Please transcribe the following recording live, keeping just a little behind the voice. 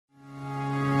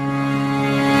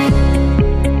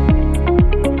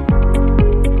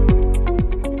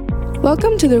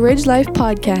Welcome to the Ridge Life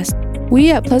Podcast.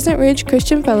 We at Pleasant Ridge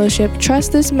Christian Fellowship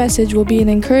trust this message will be an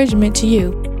encouragement to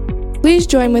you. Please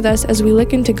join with us as we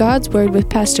look into God's Word with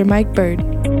Pastor Mike Bird.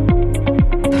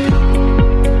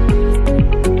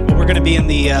 We're going to be in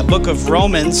the book of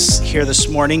Romans here this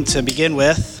morning to begin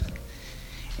with.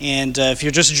 And if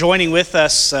you're just joining with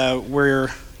us, we're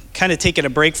kind of taking a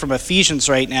break from Ephesians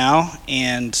right now.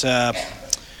 And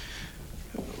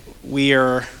we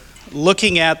are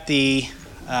looking at the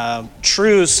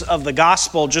truths of the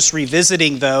gospel, just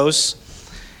revisiting those.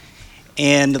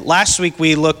 And last week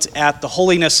we looked at the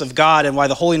holiness of God and why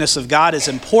the holiness of God is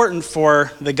important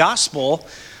for the gospel,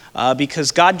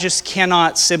 because God just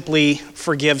cannot simply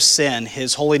forgive sin.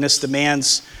 His holiness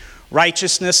demands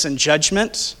righteousness and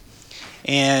judgment.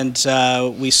 And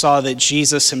we saw that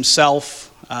Jesus himself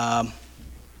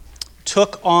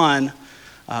took on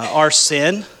our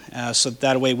sin, so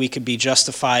that way we could be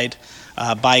justified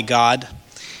by God.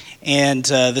 And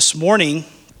this morning,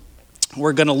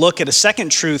 we're going to look at a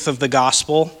second truth of the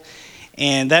gospel,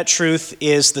 and that truth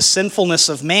is the sinfulness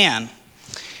of man.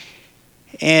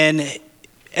 And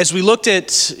as we looked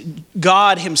at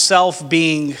God himself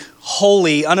being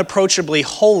holy, unapproachably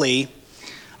holy,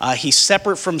 he's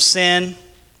separate from sin.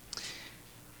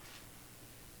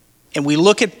 And we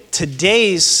look at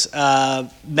today's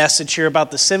message here about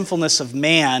the sinfulness of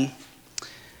man.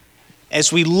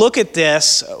 As we look at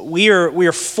this, we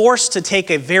are forced to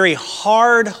take a very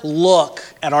hard look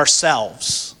at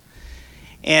ourselves.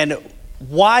 And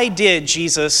why did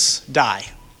Jesus die?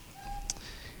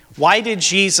 Why did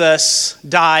Jesus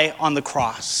die on the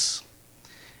cross?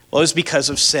 Well, it was because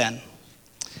of sin.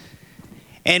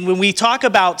 And when we talk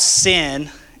about sin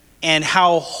and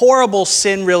how horrible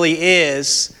sin really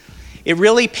is, it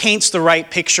really paints the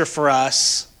right picture for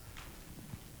us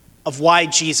of why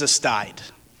Jesus died.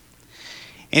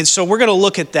 And so we're going to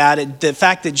look at that, the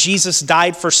fact that Jesus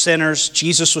died for sinners,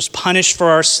 Jesus was punished for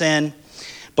our sin.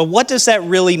 But what does that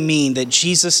really mean, that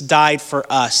Jesus died for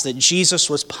us, that Jesus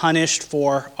was punished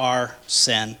for our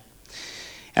sin?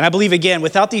 And I believe, again,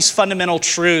 without these fundamental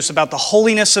truths about the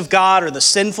holiness of God or the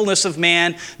sinfulness of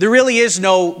man, there really is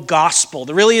no gospel.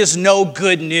 There really is no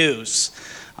good news.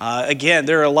 Again,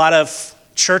 there are a lot of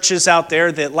churches out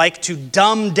there that like to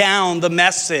dumb down the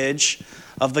message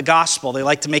of the gospel. They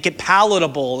like to make it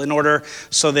palatable in order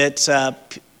so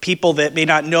that people that may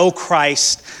not know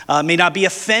Christ may not be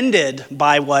offended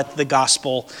by what the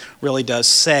gospel really does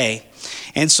say.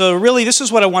 And so really this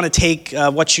is what I want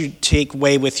to take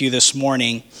away with you this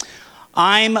morning.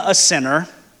 I'm a sinner,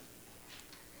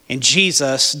 and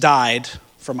Jesus died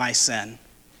for my sin.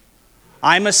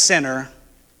 I'm a sinner,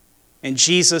 and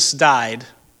Jesus died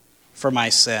for my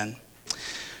sin.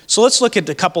 So let's look at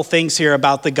a couple things here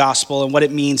about the gospel and what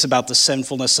it means about the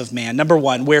sinfulness of man. Number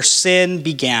one, where sin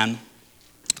began.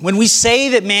 When we say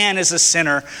that man is a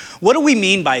sinner, what do we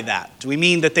mean by that? Do we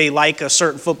mean that they like a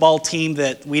certain football team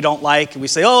that we don't like? And we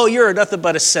say, oh, you're nothing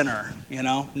but a sinner,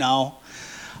 No.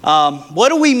 What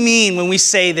do we mean when we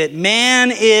say that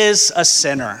man is a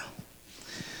sinner?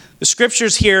 The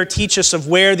scriptures here teach us of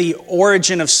where the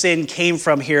origin of sin came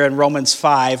from here in Romans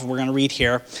 5. We're going to read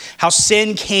here how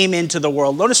sin came into the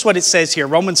world. Notice what it says here,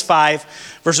 Romans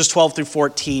 5, verses 12 through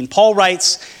 14. Paul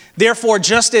writes, therefore,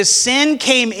 just as sin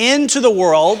came into the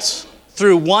world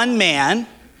through one man,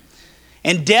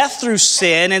 and death through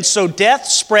sin, and so death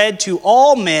spread to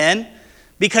all men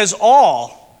because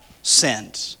all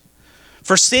sinned.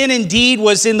 For sin indeed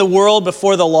was in the world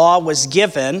before the law was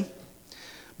given,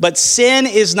 but sin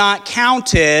is not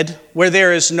counted where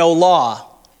there is no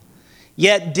law.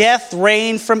 Yet death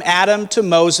reigned from Adam to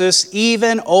Moses,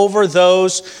 even over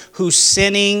those whose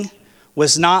sinning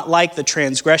was not like the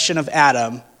transgression of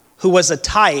Adam, who was a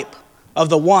type of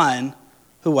the one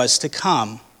who was to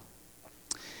come.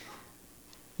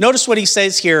 Notice what he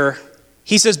says here.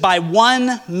 He says, by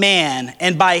one man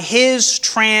and by his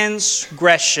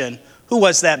transgression. Who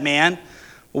was that man?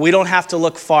 Well, we don't have to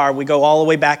look far. We go all the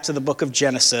way back to the book of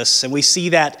Genesis, and we see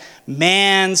that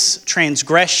man's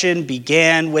transgression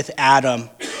began with Adam.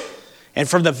 And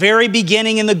from the very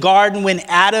beginning in the garden, when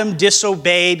Adam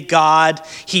disobeyed God,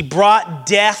 he brought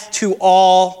death to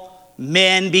all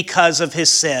men because of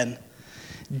his sin.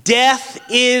 Death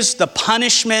is the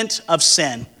punishment of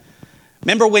sin.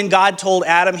 Remember when God told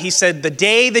Adam, he said, the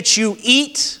day that you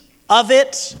eat of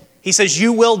it, he says,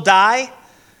 you will die.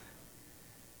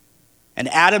 And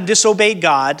Adam disobeyed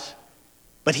God,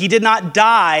 but he did not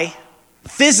die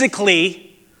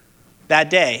physically that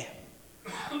day.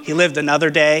 He lived another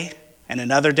day and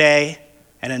another day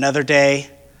and another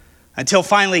day until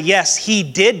finally, yes, he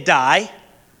did die.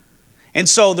 And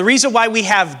so the reason why we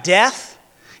have death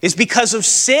is because of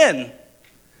sin.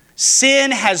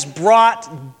 Sin has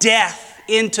brought death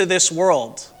into this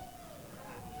world.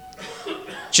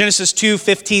 Genesis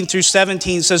 2:15 through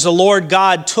 17 says, the Lord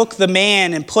God took the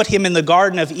man and put him in the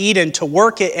Garden of Eden to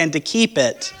work it and to keep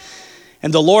it.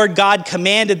 And the Lord God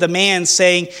commanded the man,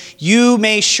 saying, you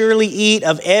may surely eat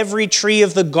of every tree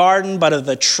of the garden, but of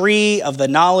the tree of the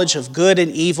knowledge of good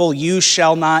and evil you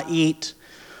shall not eat.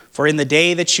 For in the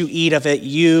day that you eat of it,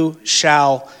 you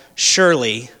shall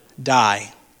surely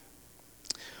die.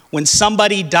 When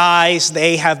somebody dies,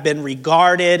 they have been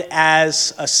regarded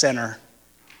as a sinner.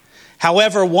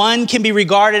 However, one can be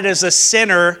regarded as a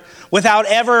sinner without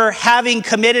ever having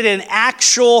committed an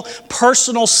actual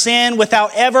personal sin, without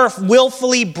ever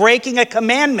willfully breaking a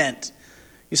commandment.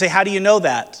 You say, how do you know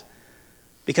that?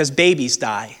 Because babies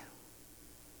die.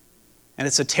 And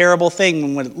it's a terrible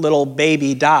thing when a little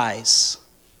baby dies.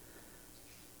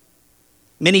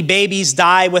 Many babies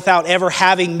die without ever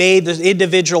having made the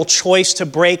individual choice to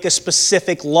break a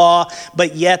specific law,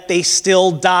 but yet they still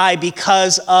die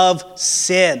because of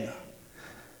sin.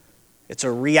 It's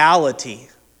a reality.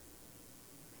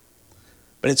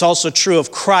 But it's also true of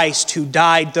Christ, who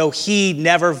died though he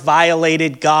never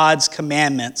violated God's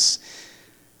commandments.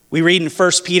 We read in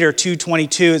 1 Peter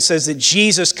 2:22, it says that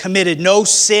Jesus committed no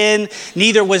sin,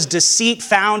 neither was deceit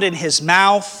found in his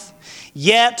mouth.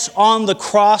 Yet on the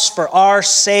cross for our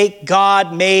sake,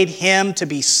 God made him to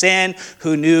be sin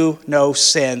who knew no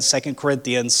sin. 2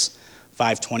 Corinthians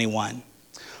 5:21.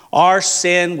 Our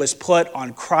sin was put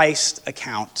on Christ's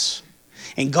account.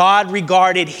 And God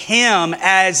regarded him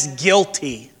as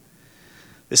guilty.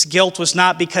 This guilt was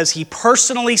not because he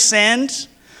personally sinned,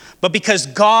 but because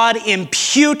God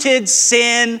imputed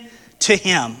sin to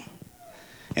him.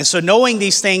 And so knowing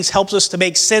these things helps us to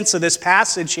make sense of this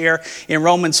passage here in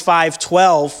Romans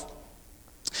 5:12.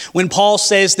 When Paul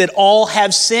says that all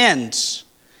have sinned,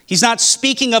 he's not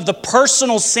speaking of the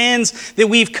personal sins that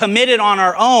we've committed on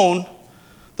our own,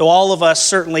 though all of us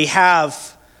certainly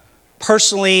have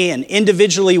personally and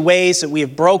individually ways that we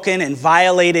have broken and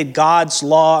violated God's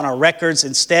law on our records.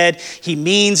 Instead, he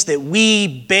means that we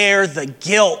bear the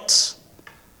guilt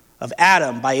of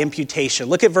Adam by imputation.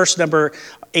 Look at verse number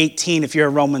 18 if you're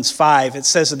in Romans 5. It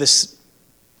says of this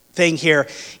thing here,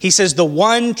 he says, the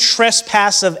one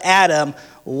trespass of Adam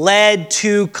led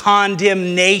to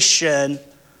condemnation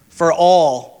for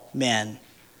all men.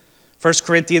 1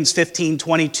 Corinthians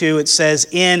 15:22, it says,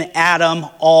 in Adam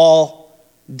all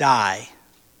die.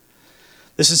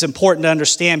 This is important to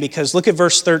understand because look at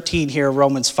verse 13 here,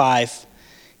 Romans 5.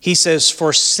 He says,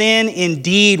 for sin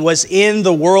indeed was in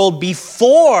the world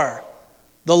before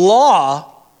the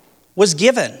law was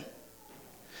given.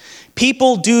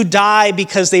 People do die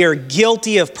because they are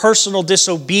guilty of personal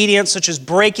disobedience, such as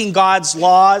breaking God's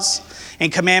laws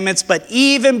and commandments. But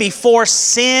even before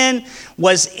sin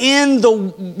was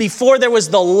before there was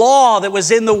the law that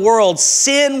was in the world,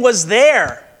 sin was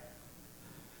there.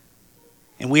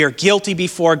 And we are guilty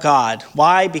before God.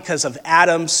 Why? Because of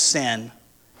Adam's sin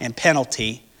and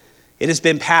penalty. It has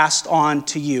been passed on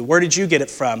to you. Where did you get it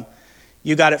from?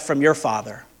 You got it from your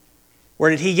father. Where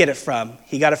did he get it from?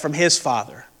 He got it from his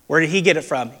father. Where did he get it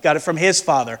from? He got it from his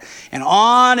father. And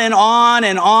on and on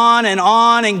and on and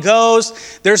on and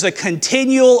goes. There's a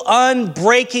continual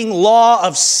unbreaking law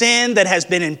of sin that has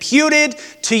been imputed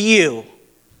to you.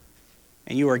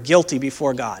 And you are guilty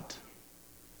before God.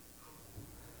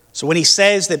 So when he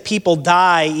says that people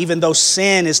die even though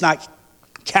sin is not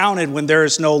counted when there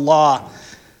is no law,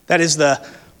 that is the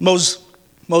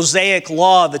Mosaic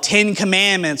law, the 10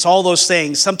 Commandments, all those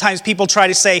things. Sometimes people try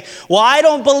to say, well, I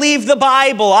don't believe the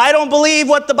Bible. I don't believe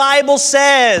what the Bible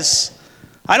says.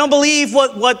 I don't believe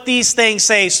what these things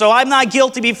say, so I'm not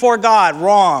guilty before God.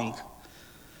 Wrong.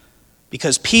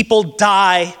 Because people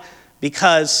die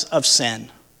because of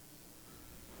sin.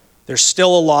 There's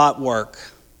still a law at work.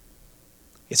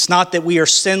 It's not that we are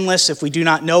sinless if we do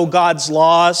not know God's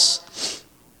laws,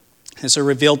 as are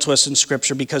revealed to us in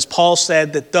Scripture, because Paul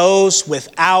said that those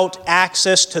without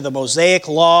access to the Mosaic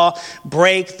law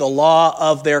break the law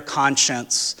of their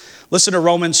conscience. Listen to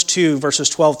Romans 2, verses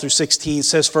 12 through 16. It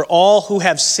says, for all who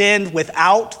have sinned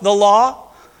without the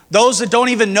law, those that don't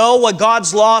even know what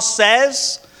God's law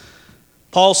says,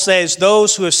 Paul says,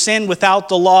 those who have sinned without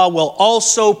the law will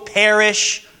also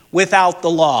perish without the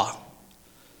law.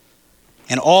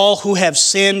 And all who have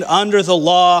sinned under the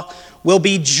law will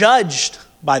be judged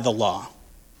by the law.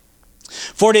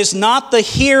 For it is not the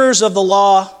hearers of the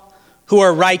law who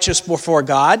are righteous before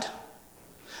God,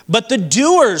 but the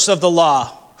doers of the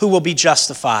law who will be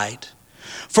justified.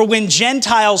 For when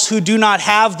Gentiles who do not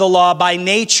have the law by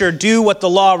nature do what the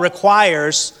law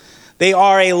requires, they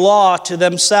are a law to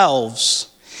themselves,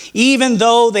 even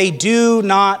though they do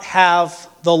not have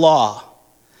the law.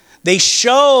 They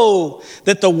show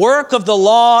that the work of the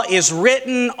law is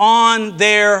written on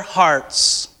their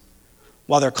hearts,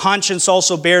 while their conscience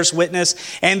also bears witness,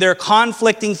 and their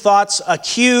conflicting thoughts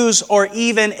accuse or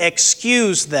even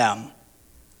excuse them.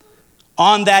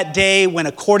 On that day when,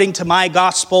 according to my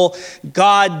gospel,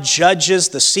 God judges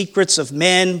the secrets of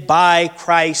men by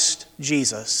Christ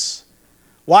Jesus.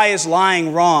 Why is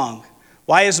lying wrong?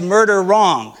 Why is murder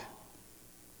wrong?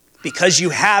 Because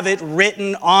you have it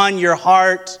written on your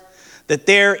heart that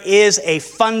there is a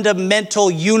fundamental,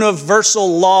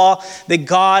 universal law that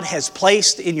God has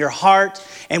placed in your heart.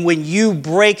 And when you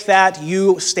break that,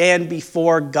 you stand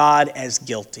before God as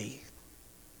guilty.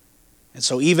 And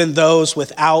so even those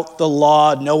without the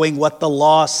law, knowing what the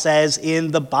law says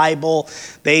in the Bible,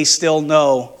 they still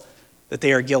know that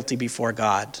they are guilty before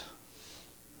God.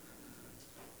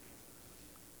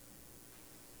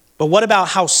 But what about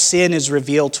how sin is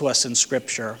revealed to us in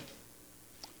Scripture?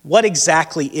 What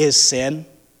exactly is sin?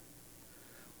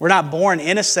 We're not born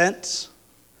innocent,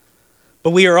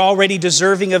 but we are already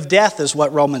deserving of death, is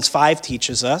what Romans 5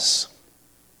 teaches us.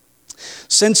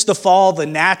 Since the fall, the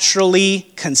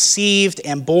naturally conceived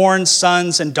and born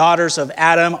sons and daughters of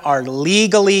Adam are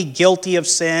legally guilty of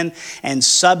sin and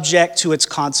subject to its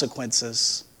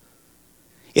consequences.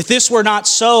 If this were not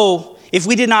so, if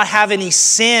we did not have any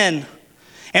sin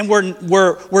and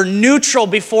we're neutral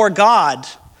before God,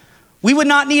 we would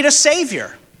not need a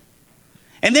Savior.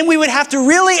 And then we would have to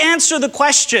really answer the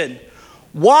question,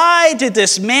 why did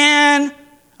this man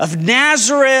of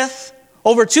Nazareth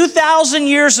over 2,000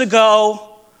 years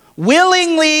ago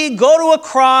willingly go to a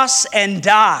cross and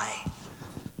die?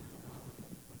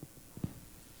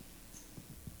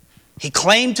 He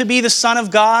claimed to be the Son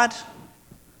of God.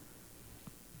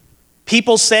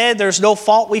 People said there's no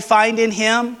fault we find in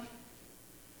him.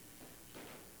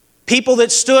 People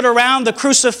that stood around the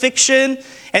crucifixion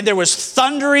and there was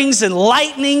thunderings and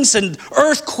lightnings and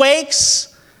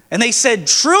earthquakes. And they said,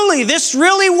 truly, this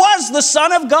really was the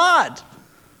Son of God.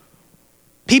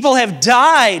 People have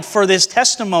died for this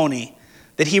testimony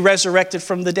that he resurrected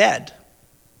from the dead.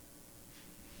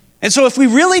 And so if we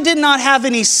really did not have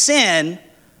any sin,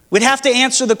 we'd have to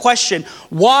answer the question,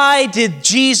 why did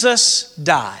Jesus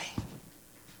die?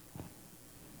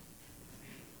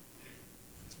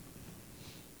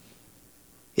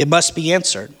 It must be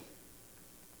answered.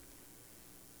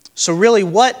 So really,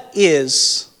 what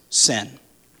is sin?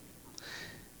 I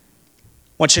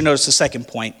want you to notice the second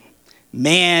point.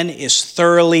 Man is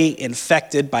thoroughly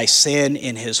infected by sin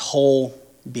in his whole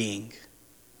being.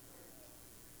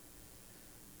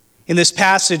 In this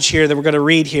passage here that we're going to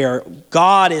read here,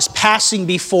 God is passing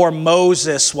before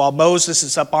Moses while Moses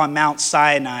is up on Mount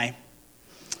Sinai.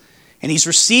 And he's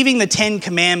receiving the 10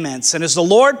 Commandments. And as the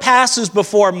Lord passes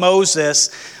before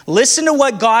Moses, listen to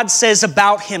what God says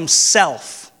about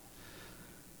himself.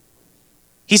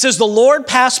 He says, the Lord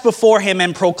passed before him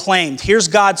and proclaimed. Here's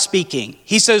God speaking.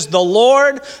 He says, the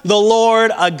Lord,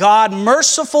 a God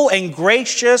merciful and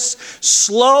gracious,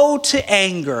 slow to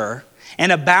anger,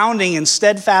 and abounding in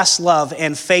steadfast love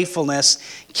and faithfulness,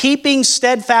 keeping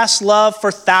steadfast love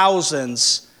for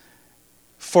thousands,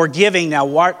 forgiving, now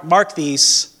mark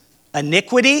these,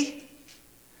 iniquity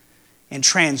and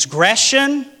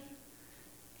transgression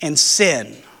and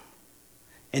sin.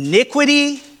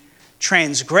 Iniquity,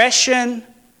 transgression,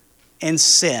 and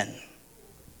sin.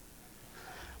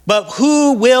 But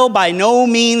who will by no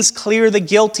means clear the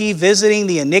guilty, visiting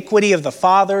the iniquity of the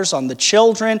fathers on the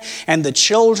children and the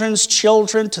children's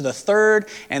children to the third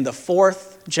and the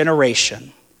fourth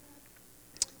generation.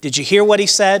 Did you hear what he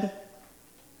said?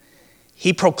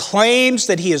 He proclaims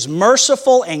that he is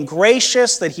merciful and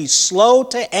gracious, that he's slow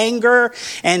to anger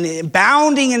and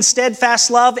abounding in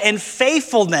steadfast love and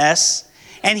faithfulness.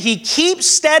 And he keeps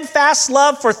steadfast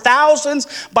love for thousands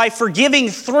by forgiving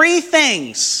three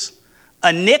things: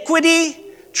 iniquity,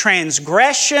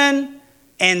 transgression,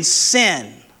 and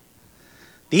sin.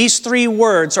 These three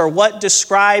words are what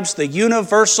describes the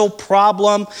universal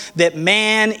problem that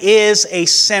man is a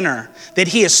sinner, that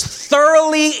he is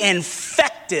thoroughly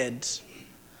infected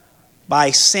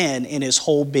by sin in his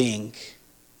whole being.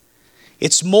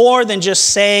 It's more than just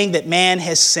saying that man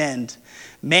has sinned.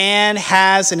 Man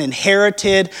has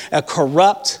a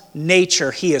corrupt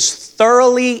nature. He is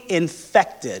thoroughly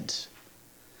infected.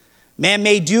 Man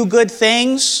may do good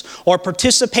things or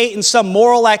participate in some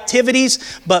moral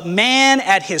activities, but man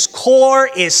at his core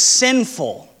is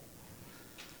sinful.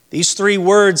 These three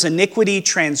words, iniquity,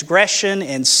 transgression,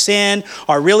 and sin,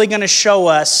 are really going to show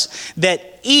us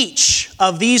that each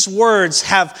of these words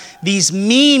have these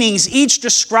meanings, each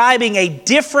describing a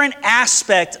different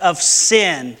aspect of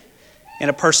sin in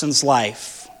a person's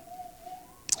life.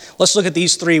 Let's look at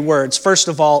these three words. First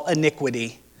of all,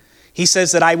 iniquity. He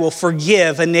says that I will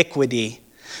forgive iniquity.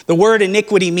 The word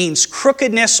iniquity means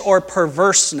crookedness or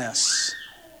perverseness.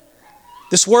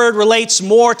 This word relates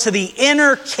more to the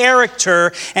inner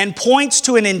character and points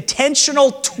to an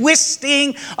intentional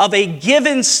twisting of a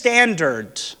given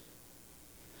standard.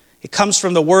 It comes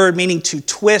from the word meaning to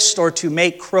twist or to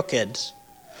make crooked.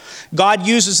 God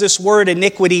uses this word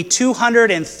iniquity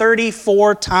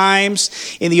 234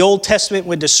 times in the Old Testament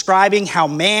when describing how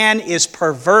man is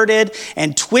perverted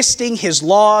and twisting his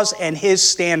laws and his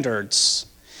standards.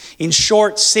 In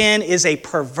short, sin is a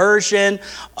perversion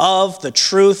of the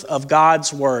truth of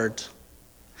God's word.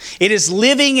 It is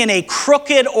living in a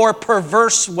crooked or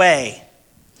perverse way.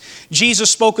 Jesus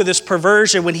spoke of this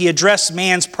perversion when he addressed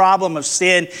man's problem of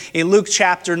sin in Luke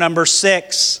chapter number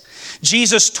 6.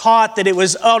 Jesus taught that it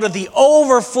was out of the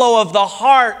overflow of the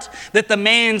heart that the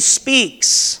man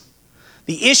speaks.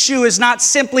 The issue is not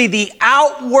simply the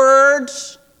outward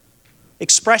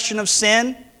expression of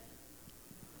sin,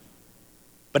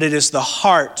 but it is the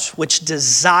heart which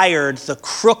desired the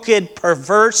crooked,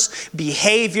 perverse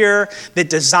behavior that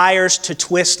desires to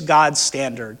twist God's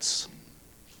standards.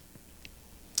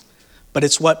 But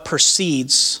it's what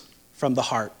proceeds from the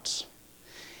heart.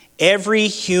 Every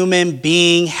human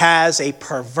being has a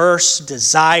perverse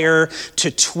desire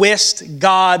to twist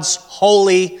God's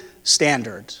holy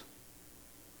standard.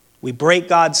 We break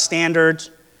God's standard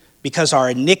because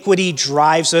our iniquity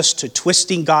drives us to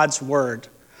twisting God's word.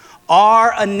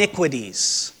 Our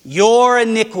iniquities, your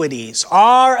iniquities,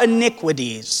 our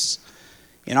iniquities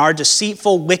in our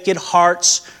deceitful, wicked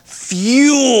hearts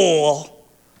fuel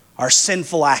our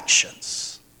sinful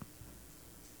actions.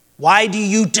 Why do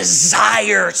you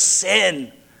desire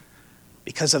sin?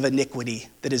 Because of iniquity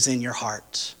that is in your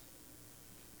heart.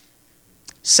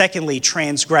 Secondly,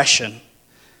 transgression.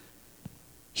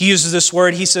 He uses this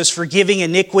word, he says, forgiving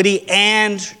iniquity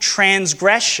and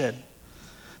transgression.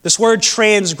 This word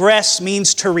transgress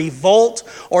means to revolt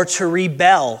or to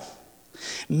rebel.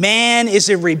 Man is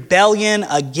in rebellion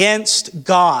against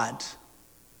God.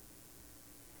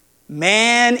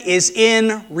 Man is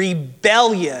in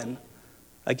rebellion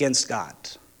against God.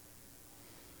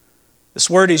 This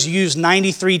word is used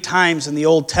 93 times in the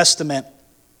Old Testament.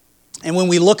 And when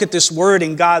we look at this word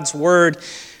in God's word,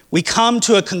 we come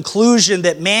to a conclusion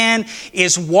that man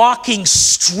is walking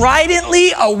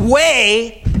stridently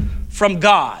away from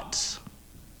God.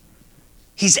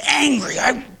 He's angry.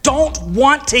 I don't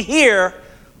want to hear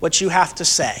what you have to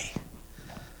say.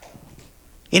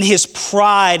 In his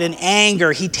pride and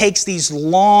anger, he takes these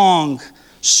long,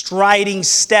 striding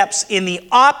steps in the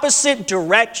opposite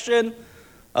direction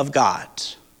of God.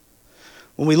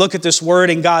 When we look at this word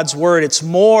in God's word, it's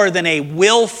more than a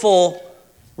willful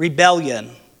rebellion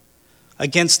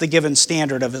against the given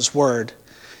standard of his word.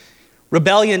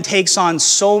 Rebellion takes on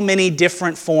so many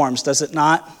different forms, does it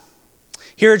not?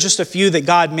 Here are just a few that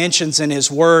God mentions in his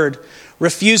word.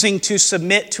 Refusing to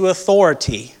submit to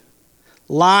authority,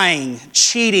 lying,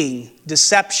 cheating,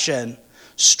 deception,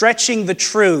 stretching the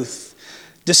truth,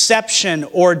 deception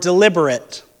or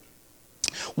deliberate,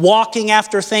 walking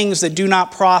after things that do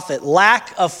not profit,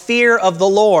 lack of fear of the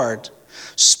Lord,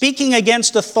 speaking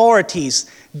against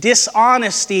authorities,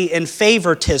 dishonesty and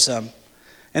favoritism.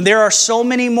 And there are so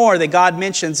many more that God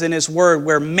mentions in his word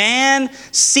where man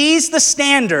sees the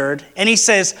standard and he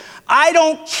says, I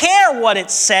don't care what it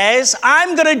says,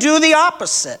 I'm going to do the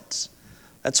opposite.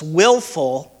 That's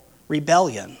willful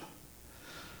rebellion.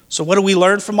 So what do we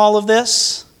learn from all of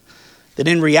this? That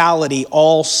in reality,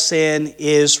 all sin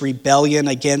is rebellion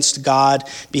against God.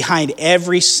 Behind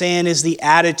every sin is the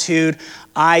attitude,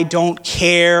 I don't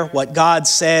care what God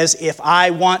says. If I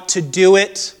want to do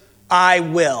it, I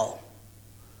will.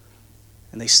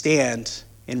 And they stand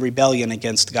in rebellion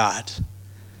against God.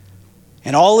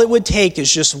 And all it would take is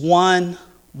just one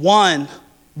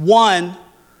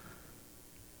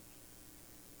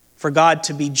for God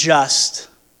to be just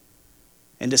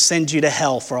and to send you to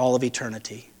hell for all of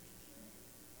eternity.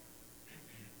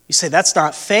 You say, that's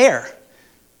not fair.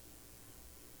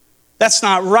 That's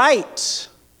not right.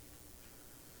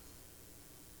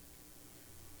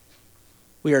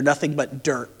 We are nothing but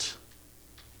dirt.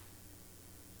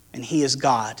 And he is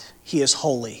God. He is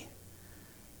holy.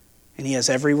 And he has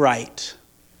every right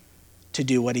to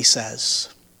do what he says.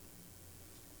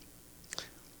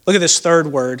 Look at this third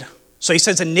word, So he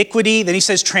says iniquity, then he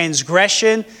says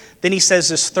transgression, then he says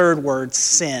this third word,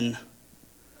 sin.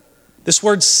 This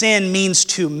word sin means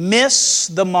to miss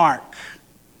the mark.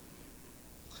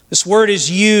 This word is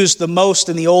used the most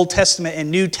in the Old Testament and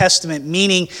New Testament,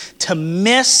 meaning to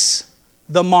miss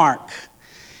the mark.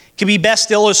 It can be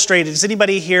best illustrated. Does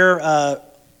anybody here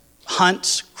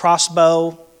hunt,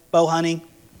 crossbow, bow hunting?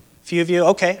 A few of you?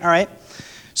 Okay, all right.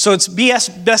 So it's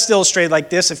best illustrated like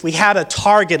this. If we had a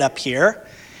target up here,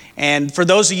 and for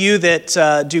those of you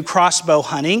that do crossbow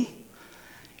hunting,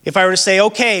 if I were to say,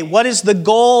 okay, what is the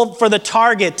goal for the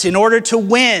target in order to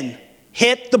win?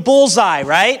 Hit the bullseye,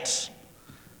 right?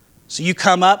 So you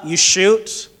come up, you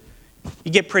shoot,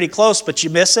 you get pretty close, but you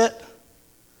miss it.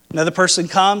 Another person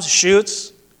comes,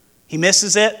 shoots, he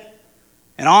misses it,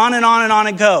 and on and on and on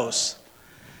it goes.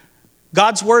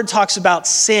 God's word talks about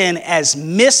sin as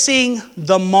missing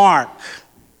the mark.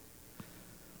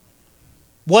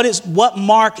 What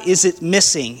mark is it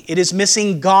missing? It is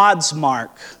missing God's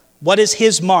mark. What is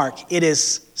his mark? It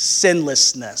is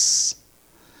sinlessness.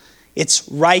 It's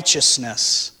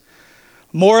righteousness.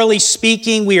 Morally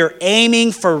speaking, we are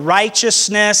aiming for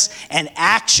righteousness and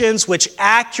actions which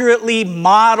accurately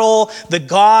model the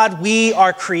God we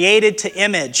are created to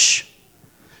image.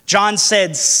 John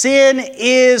said, sin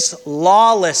is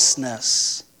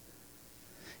lawlessness.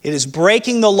 It is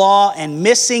breaking the law and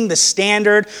missing the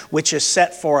standard which is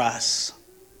set for us.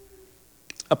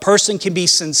 A person can be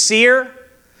sincere,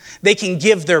 they can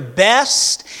give their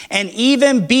best, and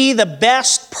even be the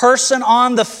best person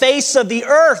on the face of the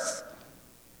earth.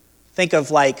 Think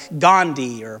of like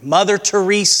Gandhi or Mother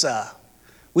Teresa.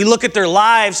 We look at their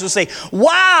lives and say,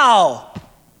 wow!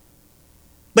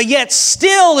 But yet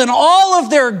still in all of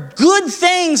their good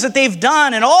things that they've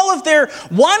done and all of their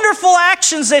wonderful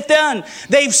actions they've done,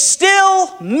 they've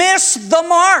still missed the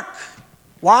mark.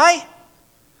 Why?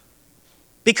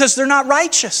 Because they're not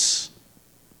righteous.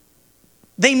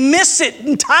 They miss it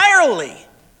entirely.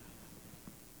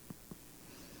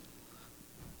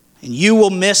 And you will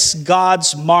miss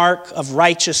God's mark of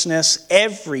righteousness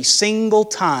every single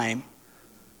time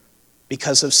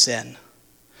because of sin.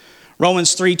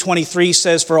 Romans 3:23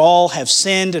 says, for all have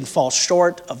sinned and fall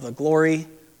short of the glory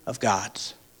of God.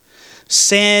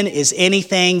 Sin is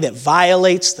anything that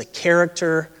violates the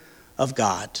character of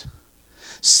God.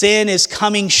 Sin is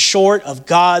coming short of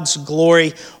God's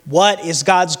glory. What is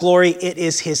God's glory? It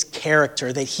is his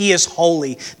character, that he is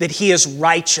holy, that he is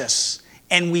righteous.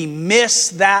 And we miss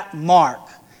that mark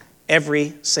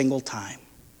every single time.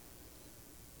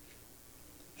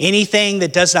 Anything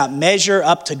that does not measure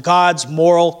up to God's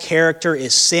moral character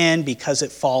is sin because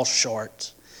it falls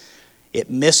short.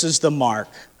 It misses the mark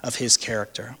of his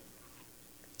character.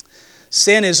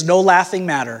 Sin is no laughing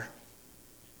matter.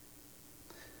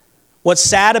 What's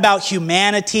sad about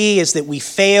humanity is that we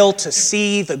fail to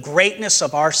see the greatness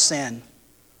of our sin.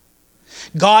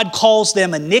 God calls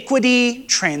them iniquity,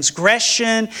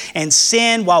 transgression, and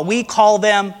sin, while we call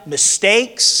them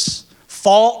mistakes,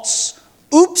 faults,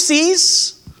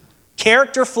 oopsies,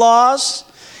 character flaws,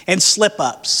 and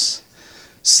slip-ups.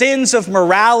 Sins of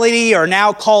morality are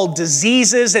now called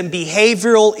diseases and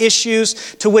behavioral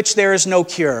issues to which there is no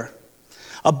cure.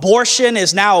 Abortion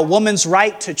is now a woman's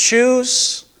right to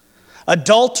choose.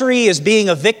 Adultery is being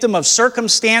a victim of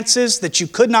circumstances that you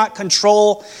could not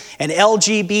control. And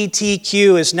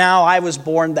LGBTQ is now, I was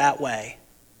born that way.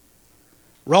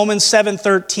 Romans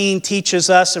 7:13 teaches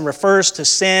us and refers to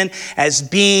sin as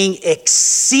being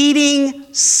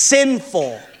exceeding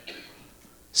sinful.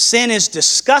 Sin is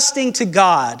disgusting to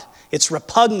God. It's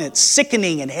repugnant,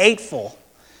 sickening, and hateful.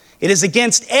 It is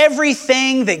against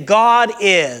everything that God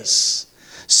is.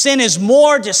 Sin is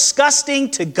more disgusting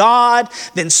to God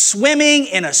than swimming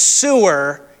in a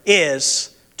sewer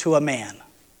is to a man.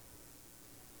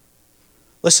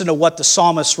 Listen to what the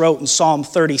psalmist wrote in Psalm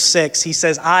 36. He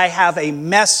says, I have a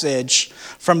message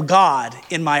from God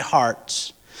in my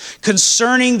heart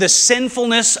concerning the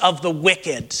sinfulness of the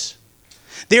wicked.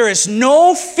 There is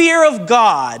no fear of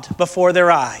God before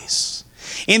their eyes.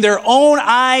 In their own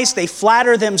eyes, they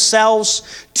flatter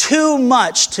themselves too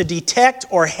much to detect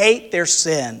or hate their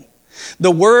sin.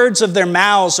 The words of their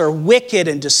mouths are wicked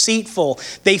and deceitful.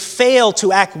 They fail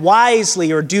to act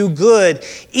wisely or do good.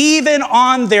 Even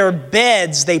on their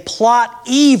beds, they plot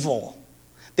evil.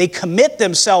 They commit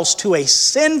themselves to a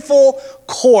sinful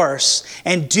course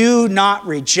and do not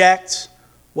reject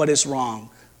what is wrong.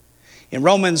 In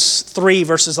Romans 3,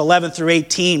 verses 11 through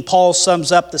 18, Paul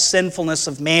sums up the sinfulness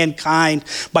of mankind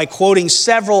by quoting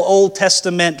several Old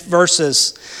Testament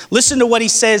verses. Listen to what he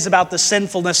says about the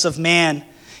sinfulness of man.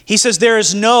 He says, there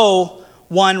is no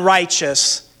one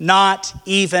righteous, not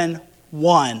even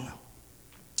one.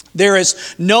 There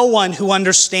is no one who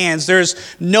understands. There is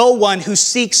no one who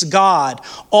seeks God.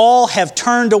 All have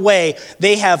turned away.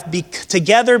 They have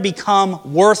together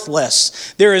become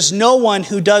worthless. There is no one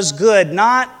who does good,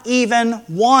 not even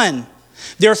one.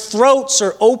 Their throats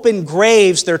are open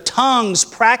graves. Their tongues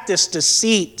practice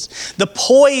deceit. The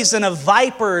poison of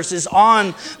vipers is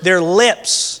on their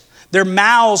lips. Their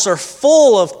mouths are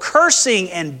full of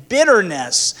cursing and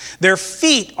bitterness. Their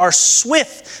feet are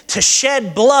swift to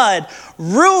shed blood.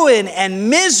 Ruin and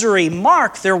misery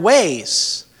mark their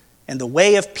ways. And the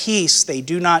way of peace they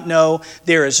do not know.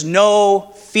 There is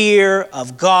no fear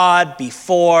of God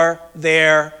before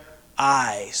their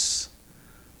eyes.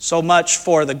 So much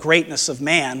for the greatness of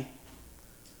man.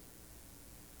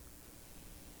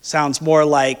 Sounds more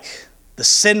like the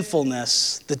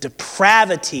sinfulness, the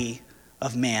depravity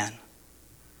of man.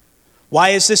 Why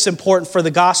is this important for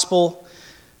the gospel?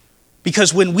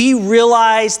 Because when we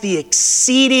realize the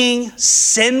exceeding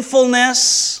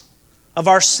sinfulness of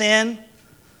our sin,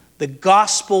 the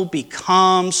gospel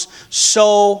becomes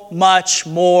so much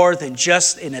more than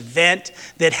just an event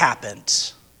that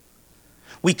happened.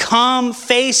 We come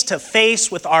face to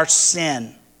face with our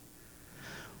sin.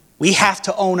 We have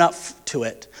to own up to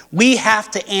it. We have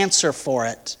to answer for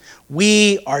it.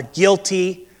 We are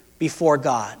guilty before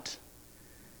God.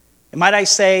 And might I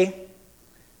say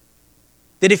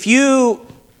that if you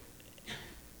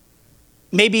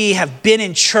maybe have been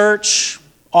in church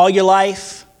all your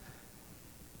life,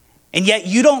 and yet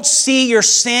you don't see your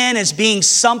sin as being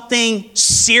something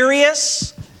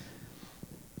serious,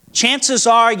 chances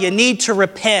are you need to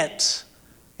repent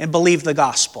and believe the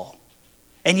gospel.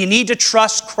 And you need to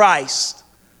trust Christ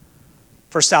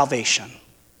for salvation.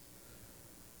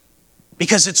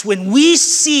 Because it's when we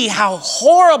see how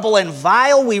horrible and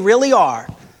vile we really are,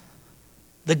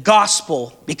 the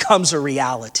gospel becomes a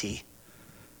reality.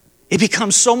 It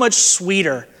becomes so much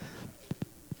sweeter.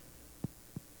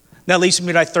 That leads me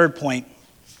to my third point.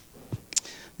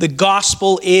 The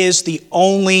gospel is the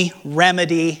only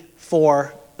remedy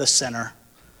for the sinner.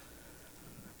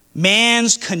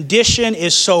 Man's condition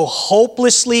is so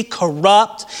hopelessly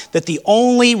corrupt that the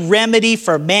only remedy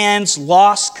for man's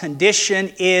lost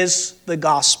condition is the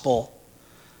gospel.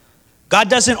 God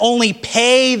doesn't only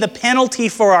pay the penalty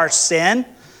for our sin,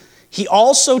 He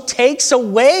also takes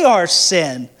away our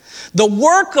sin. The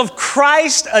work of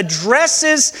Christ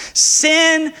addresses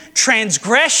sin,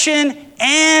 transgression,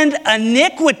 and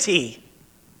iniquity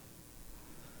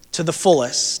to the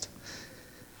fullest.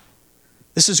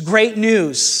 This is great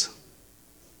news.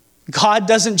 God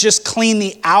doesn't just clean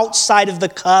the outside of the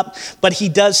cup, but He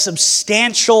does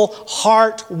substantial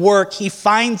heart work. He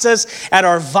finds us at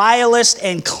our vilest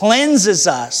and cleanses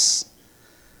us.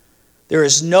 There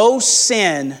is no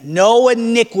sin, no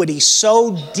iniquity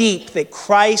so deep that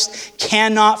Christ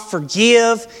cannot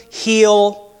forgive,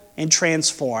 heal, and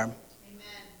transform. Amen.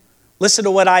 Listen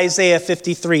to what Isaiah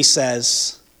 53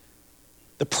 says.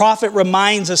 The prophet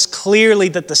reminds us clearly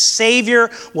that the Savior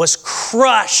was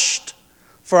crushed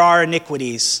for our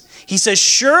iniquities. He says,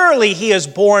 surely He has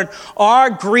borne our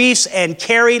griefs and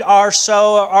carried our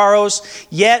sorrows,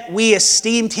 yet we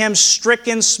esteemed Him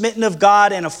stricken, smitten of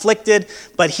God, and afflicted.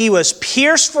 But He was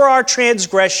pierced for our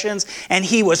transgressions, and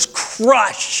He was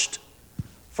crushed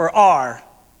for our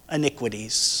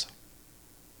iniquities.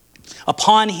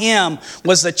 Upon Him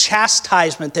was the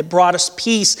chastisement that brought us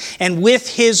peace, and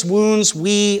with His wounds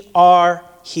we are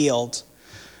healed.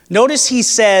 Notice He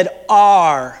said,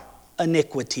 our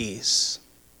iniquities.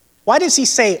 Why does He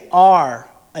say our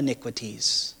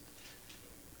iniquities?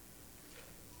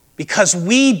 Because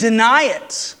we deny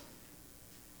it.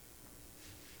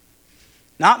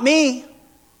 Not me.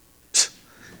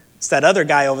 It's that other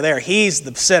guy over there. He's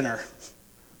the sinner.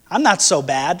 I'm not so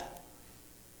bad.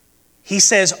 He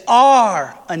says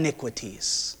our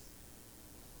iniquities.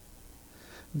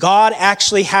 God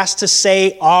actually has to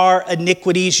say our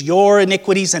iniquities, your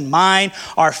iniquities and mine,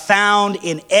 are found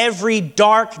in every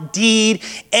dark deed,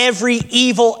 every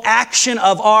evil action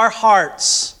of our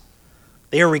hearts.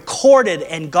 They are recorded,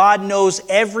 and God knows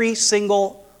every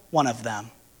single one of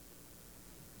them.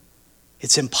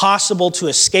 It's impossible to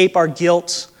escape our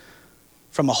guilt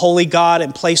from a holy God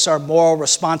and place our moral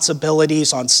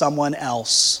responsibilities on someone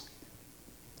else.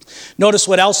 Notice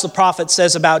what else the prophet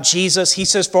says about Jesus. He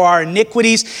says, for our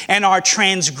iniquities and our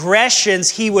transgressions,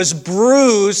 He was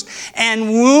bruised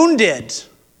and wounded.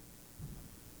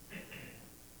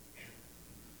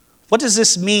 What does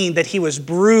this mean, that He was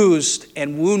bruised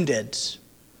and wounded?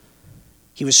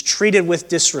 He was treated with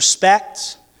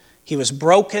disrespect. He was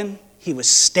broken. He was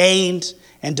stained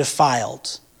and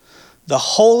defiled. the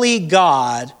holy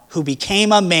God who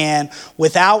became a man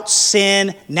without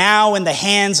sin, now in the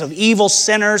hands of evil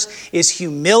sinners, is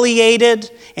humiliated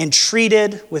and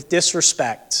treated with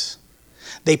disrespect.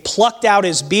 They plucked out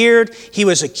his beard. He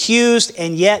was accused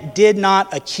and yet did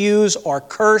not accuse or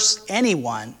curse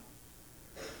anyone.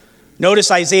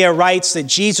 Notice Isaiah writes that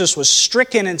Jesus was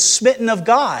stricken and smitten of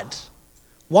God.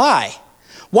 Why?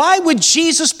 Why would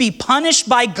Jesus be punished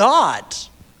by God?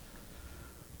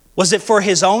 Was it for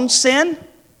his own sin?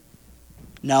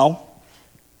 No.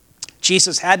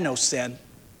 Jesus had no sin.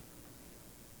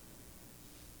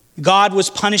 God was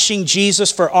punishing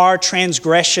Jesus for our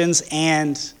transgressions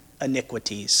and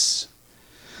iniquities.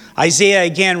 Isaiah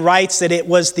again writes that it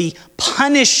was the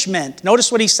punishment.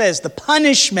 Notice what he says. The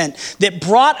punishment that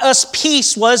brought us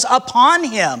peace was upon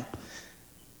him.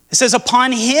 It says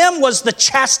upon him was the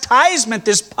chastisement,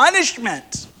 this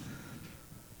punishment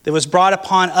that was brought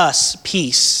upon us,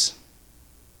 peace.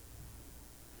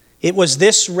 It was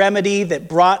this remedy that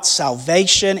brought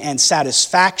salvation and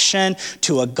satisfaction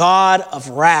to a God of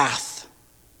wrath.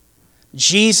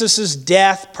 Jesus'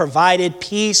 death provided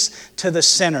peace to the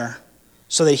sinner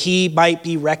so that he might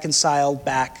be reconciled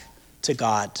back to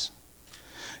God.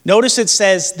 Notice it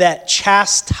says that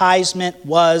chastisement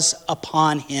was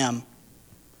upon him.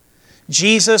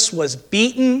 Jesus was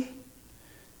beaten.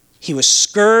 He was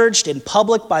scourged in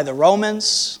public by the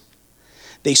Romans.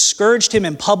 They scourged him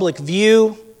in public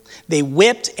view. They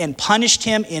whipped and punished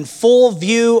him in full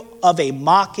view of a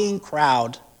mocking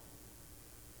crowd.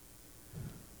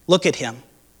 Look at him.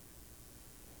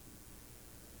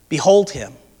 Behold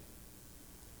him.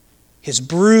 His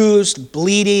bruised,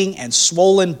 bleeding, and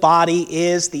swollen body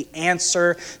is the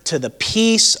answer to the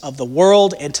peace of the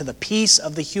world and to the peace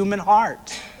of the human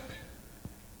heart.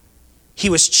 He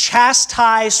was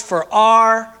chastised for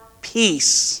our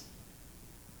peace.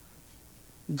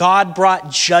 God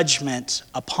brought judgment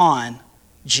upon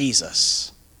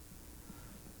Jesus.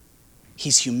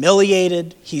 He's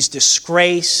humiliated, he's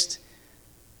disgraced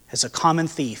as a common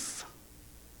thief.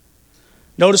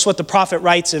 Notice what the prophet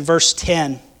writes in verse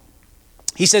 10.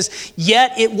 He says,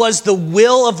 "Yet it was the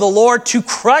will of the Lord to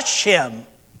crush him.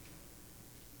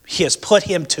 He has put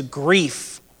him to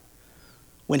grief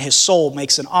when his soul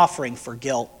makes an offering for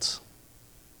guilt."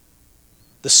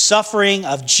 The suffering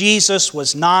of Jesus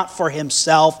was not for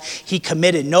himself. He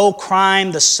committed no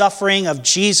crime. The suffering of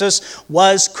Jesus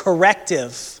was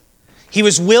corrective. He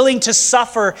was willing to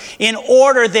suffer in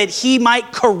order that he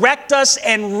might correct us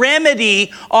and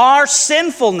remedy our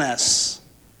sinfulness.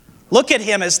 Look at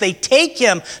him as they take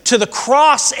him to the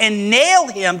cross and nail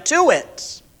him to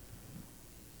it.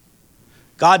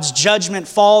 God's judgment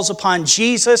falls upon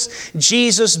Jesus.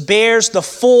 Jesus bears the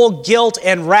full guilt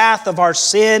and wrath of our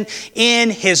sin in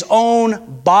his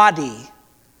own body.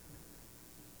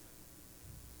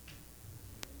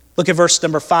 Look at verse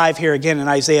number 5 here again in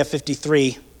Isaiah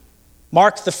 53.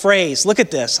 Mark the phrase. Look at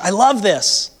this. I love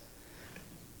this.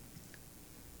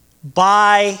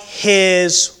 By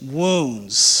his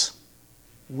wounds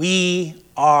we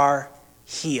are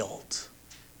healed.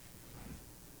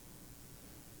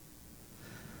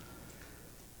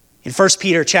 In 1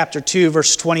 Peter chapter 2,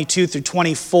 verse 22 through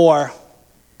 24,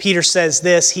 Peter says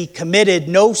this, "He committed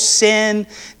no sin,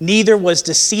 neither was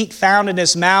deceit found in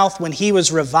his mouth. When he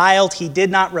was reviled, he did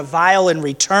not revile in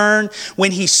return.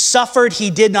 When he suffered,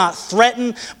 he did not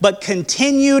threaten, but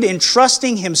continued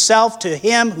entrusting himself to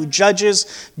him who judges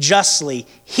justly.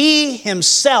 He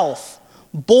himself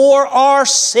bore our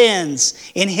sins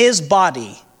in his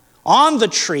body on the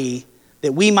tree,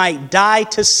 that we might die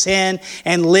to sin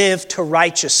and live to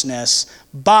righteousness.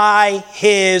 By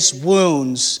his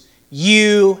wounds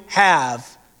you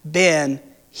have been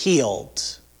healed."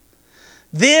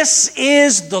 This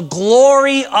is the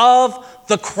glory of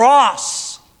the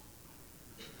cross.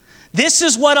 This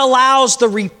is what allows the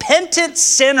repentant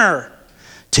sinner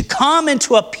to come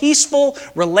into a peaceful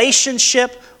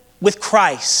relationship with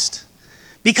Christ,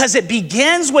 because it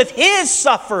begins with his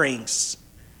sufferings.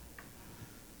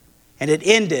 And it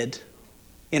ended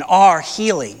in our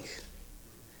healing.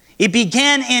 It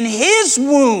began in his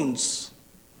wounds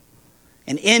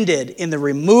and ended in the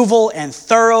removal and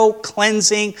thorough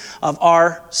cleansing of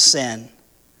our sin.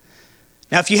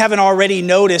 Now, if you haven't already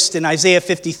noticed, in Isaiah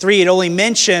 53, it only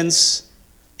mentions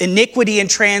iniquity and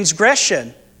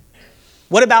transgression.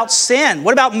 What about sin?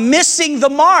 What about missing the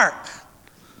mark?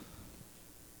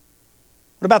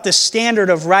 What about this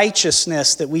standard of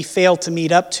righteousness that we fail to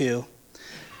meet up to?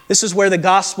 This is where the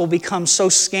gospel becomes so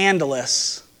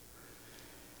scandalous.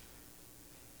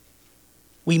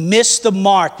 We miss the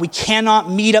mark. We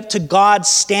cannot meet up to God's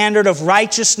standard of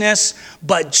righteousness,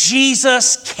 but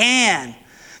Jesus can.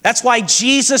 That's why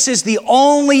Jesus is the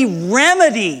only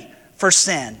remedy for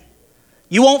sin.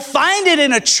 You won't find it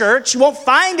in a church. You won't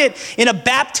find it in a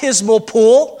baptismal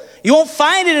pool. You won't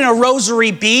find it in a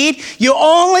rosary bead. You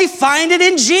only find it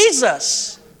in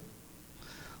Jesus.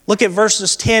 Look at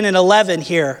verses 10 and 11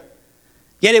 here.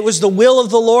 Yet it was the will of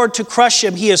the Lord to crush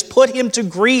him. He has put him to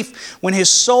grief when his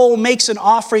soul makes an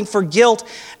offering for guilt.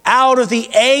 Out of the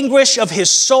anguish of his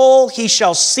soul he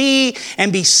shall see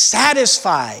and be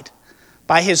satisfied.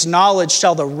 By his knowledge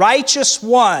shall the righteous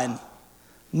one,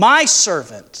 my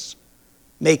servant,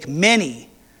 make many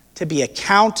to be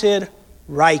accounted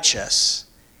righteous,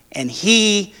 and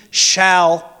he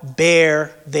shall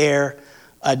bear their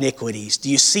iniquities.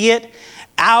 Do you see it?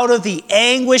 Out of the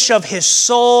anguish of his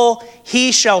soul,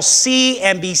 he shall see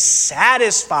and be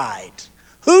satisfied.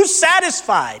 Who's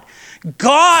satisfied?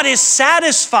 God is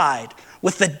satisfied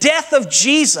with the death of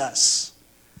Jesus.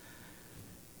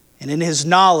 And in his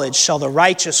knowledge shall the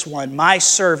righteous one, my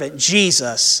servant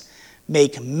Jesus,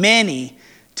 make many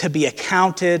to be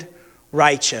accounted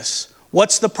righteous.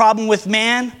 What's the problem with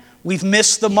man? We've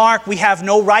missed the mark. We have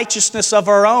no righteousness of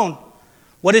our own.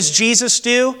 What does Jesus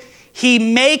do?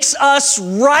 He makes us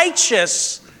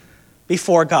righteous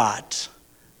before God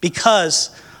because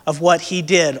of what he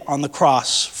did on the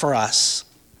cross for us.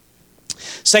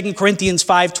 2 Corinthians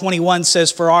 5:21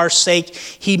 says, for our sake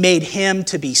he made him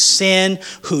to be sin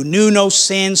who knew no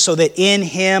sin, so that in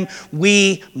him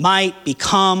we might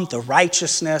become the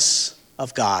righteousness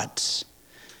of God.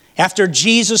 After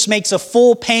Jesus makes a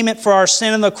full payment for our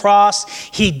sin on the cross,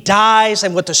 he dies,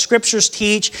 and what the scriptures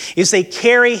teach is they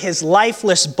carry his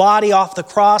lifeless body off the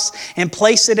cross and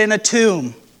place it in a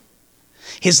tomb.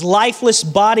 His lifeless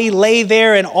body lay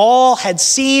there, and all had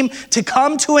seemed to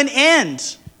come to an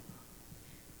end.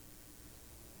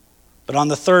 But on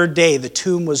the third day, the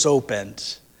tomb was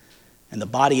opened, and the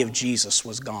body of Jesus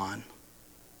was gone.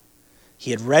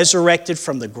 He had resurrected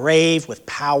from the grave with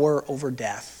power over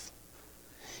death.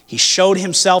 He showed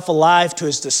himself alive to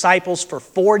his disciples for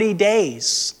 40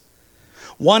 days.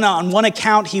 On one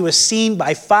account, he was seen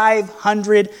by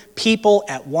 500 people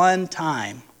at one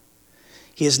time.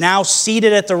 He is now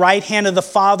seated at the right hand of the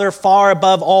Father, far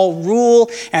above all rule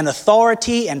and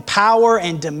authority and power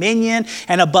and dominion,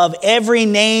 and above every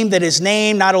name that is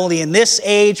named, not only in this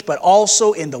age, but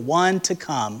also in the one to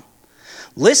come.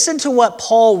 Listen to what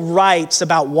Paul writes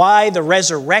about why the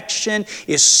resurrection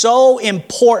is so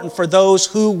important for those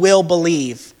who will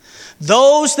believe.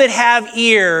 Those that have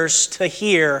ears to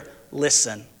hear,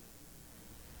 listen.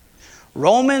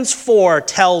 Romans 4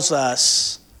 tells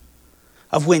us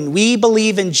of when we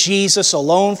believe in Jesus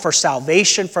alone for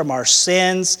salvation from our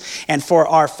sins and for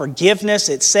our forgiveness.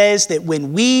 It says that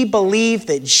when we believe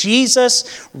that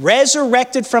Jesus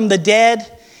resurrected from the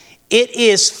dead, it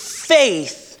is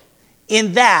faith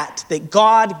in that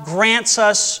God grants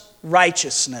us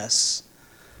righteousness.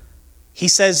 He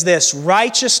says this,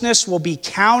 righteousness will be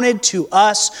counted to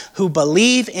us who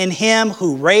believe in him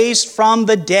who raised from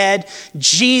the dead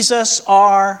Jesus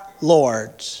our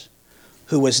Lord,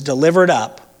 who was delivered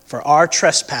up for our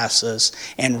trespasses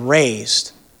and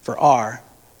raised for our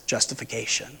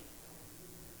justification.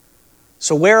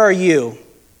 So where are you?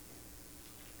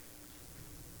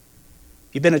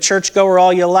 You've been a churchgoer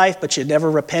all your life, but you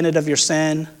never repented of your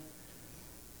sin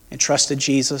and trusted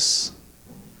Jesus.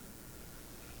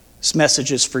 This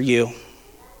message is for you.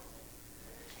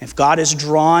 If God is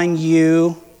drawing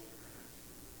you,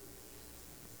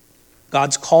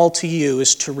 God's call to you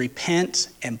is to repent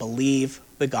and believe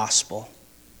the gospel.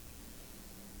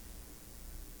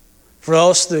 For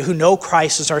those who know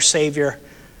Christ as our Savior,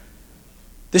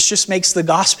 this just makes the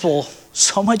gospel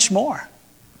so much more.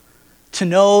 To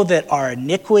know that our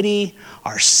iniquity,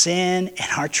 our sin,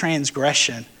 and our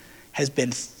transgression has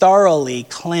been thoroughly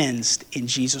cleansed in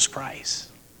Jesus Christ.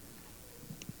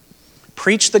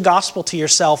 Preach the gospel to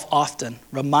yourself often.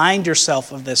 Remind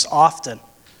yourself of this often,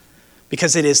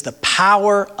 because it is the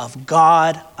power of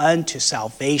God unto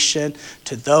salvation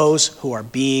to those who are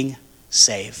being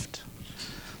saved.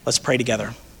 Let's pray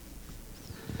together.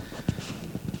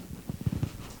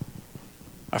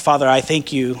 Our Father, I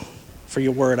thank you for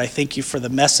your word. I thank you for the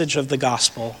message of the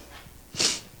gospel.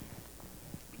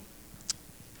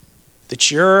 That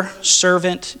your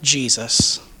servant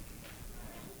Jesus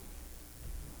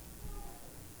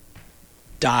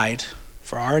died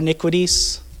for our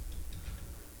iniquities.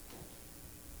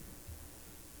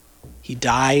 He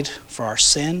died for our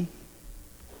sin.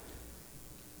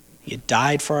 He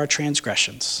died for our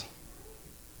transgressions.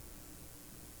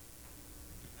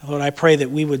 Lord, I pray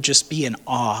that we would just be in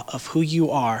awe of who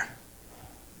you are.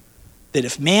 That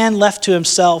if man left to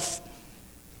himself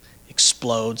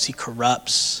explodes, he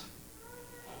corrupts.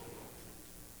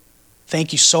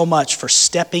 Thank you so much for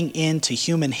stepping into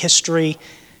human history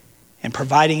and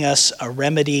providing us a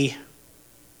remedy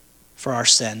for our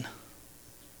sin.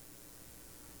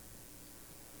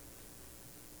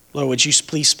 Lord, would you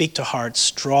please speak to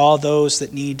hearts, draw those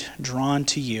that need drawn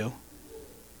to you.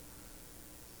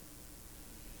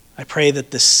 I pray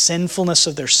that the sinfulness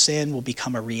of their sin will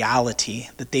become a reality,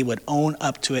 that they would own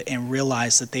up to it and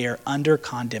realize that they are under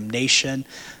condemnation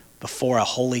before a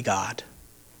holy God.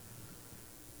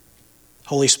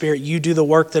 Holy Spirit, you do the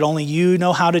work that only you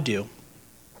know how to do.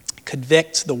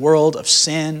 Convict the world of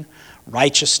sin,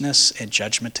 righteousness, and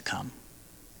judgment to come.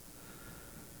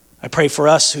 I pray for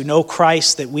us who know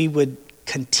Christ that we would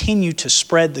continue to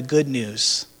spread the good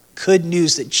news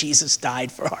that Jesus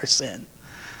died for our sin.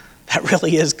 That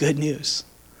really is good news.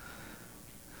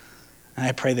 And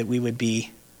I pray that we would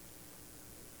be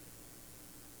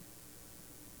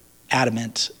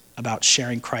adamant about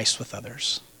sharing Christ with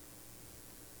others.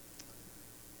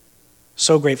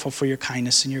 So grateful for your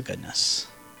kindness and your goodness.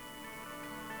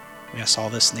 We ask all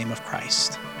this in the name of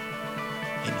Christ.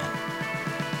 Amen.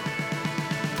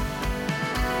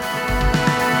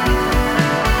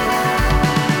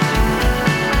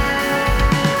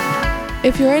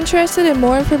 If you're interested in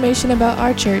more information about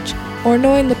our church or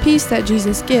knowing the peace that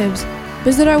Jesus gives,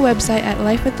 visit our website at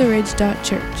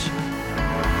lifeattheridge.church.